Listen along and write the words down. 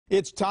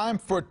It's time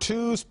for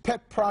Two's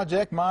Pet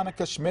Project.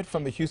 Monica Schmidt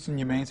from the Houston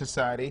Humane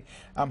Society.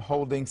 I'm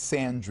holding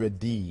Sandra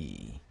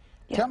Dee.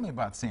 Yes. Tell me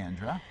about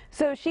Sandra.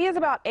 So she is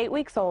about 8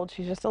 weeks old.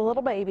 She's just a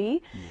little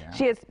baby. Yeah.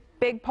 She has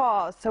big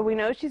paws, so we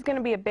know she's going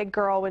to be a big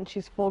girl when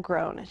she's full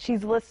grown.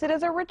 She's listed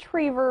as a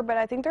retriever, but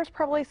I think there's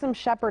probably some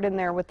shepherd in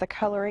there with the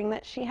coloring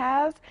that she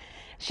has.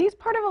 She's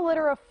part of a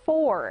litter of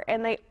 4,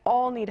 and they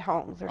all need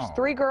homes. There's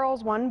 3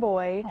 girls, 1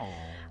 boy.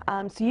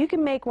 So you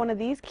can make one of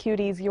these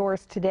cuties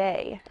yours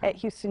today at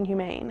Houston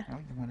Humane. Oh,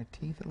 you want to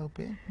teeth a little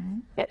bit?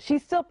 Yeah,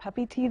 she's still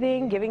puppy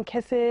teething, giving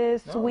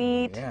kisses,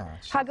 sweet, yeah.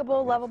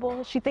 huggable,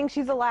 lovable. She thinks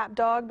she's a lap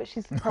dog, but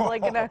she's probably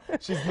going to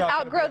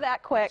outgrow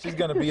that quick. She's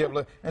going to be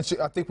able to, and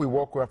I think we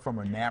woke her up from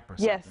her nap or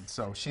something. Yes.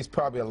 So she's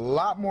probably a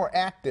lot more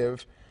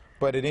active,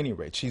 but at any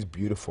rate, she's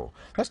beautiful.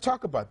 Let's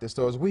talk about this,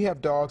 though. As we have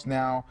dogs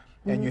now,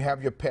 and you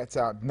have your pets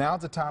out,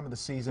 now's the time of the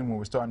season when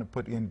we're starting to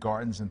put in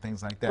gardens and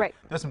things like that. Right.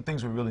 There's some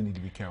things we really need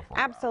to be careful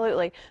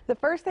Absolutely. about. The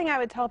first thing I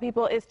would tell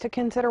people is to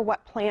consider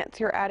what plants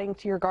you're adding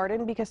to your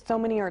garden, because so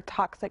many are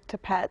toxic to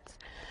pets.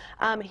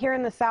 Here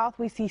in the South,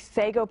 we see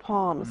sago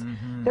palms.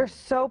 They're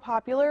so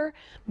popular,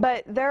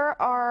 but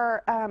there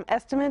are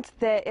estimates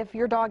that if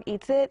your dog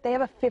eats it, they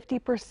have a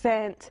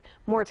 50%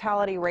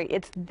 mortality rate.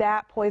 It's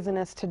that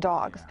poisonous to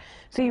dogs. Yeah.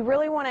 So you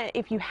really want to,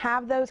 if you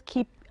have those,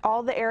 keep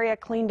all the area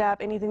cleaned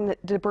up, anything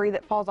that debris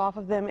that falls off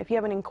of them. If you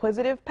have an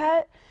inquisitive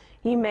pet,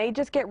 you may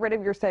just get rid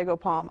of your sago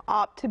palm.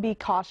 Opt to be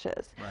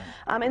cautious.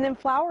 Right. And then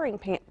flowering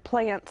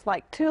plants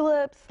like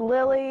tulips,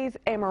 lilies,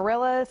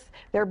 amaryllis,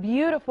 they're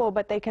beautiful,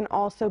 but they can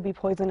also be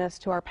poisonous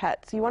to our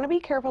pets. So you want to be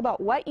careful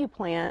about what you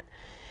plant.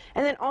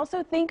 And then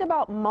also think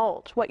about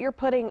mulch, what you're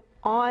putting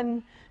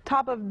on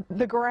top of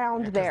the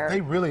ground there.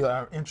 They really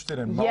are interested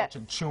in mulch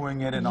and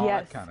chewing it and all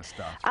that kind of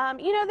stuff.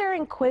 You know, they're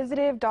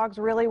inquisitive. Dogs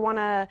really want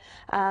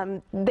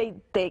to, they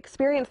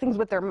experience things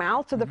with their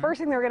mouth, so the first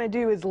thing they're going to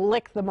do is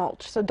lick the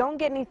mulch. So don't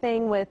get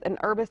anything with an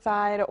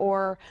herbicide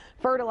or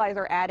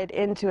fertilizer added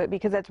into it,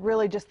 because that's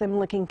really just them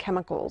licking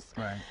chemicals.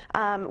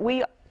 Right.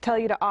 We tell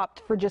you to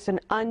opt for just an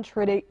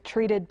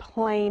untreated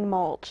plain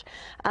mulch,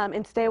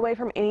 and stay away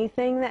from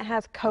anything that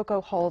has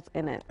cocoa hulls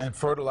in it. And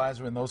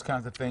fertilizer and those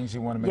kinds of things,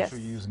 you want to make sure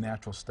you use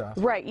natural stuff.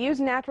 Right,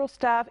 use natural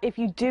stuff. If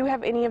you do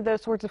have any of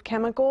those sorts of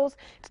chemicals,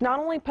 it's not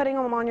only putting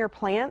them on your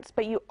plants,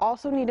 but you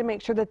also need to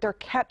make sure that they're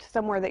kept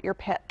somewhere that your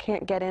pet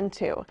can't get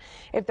into.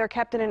 If they're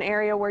kept in an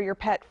area where your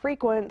pet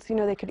frequents, you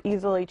know, they could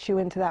easily chew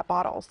into that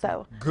bottle.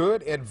 So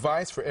good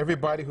advice for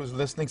everybody who's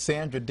listening.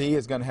 Sandra Dee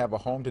is going to have a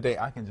home today.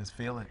 I can just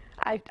feel it.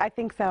 I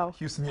think so.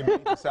 Houston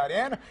Humane Society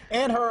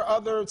and her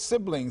other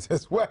siblings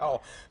as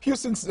well.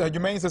 Houston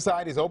Humane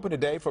Society is open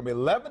today from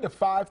 11 to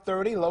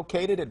 5:30,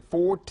 located at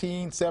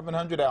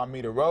 14700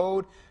 Alameda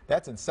Road.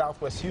 That's in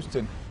Southwest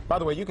Houston. By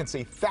the way, you can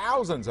see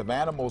thousands of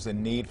animals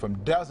in need from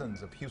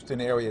dozens of Houston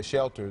area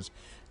shelters.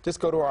 Just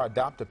go to our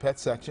Adopt a Pet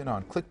section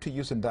on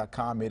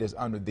click2houston.com. It is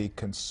under the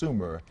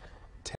Consumer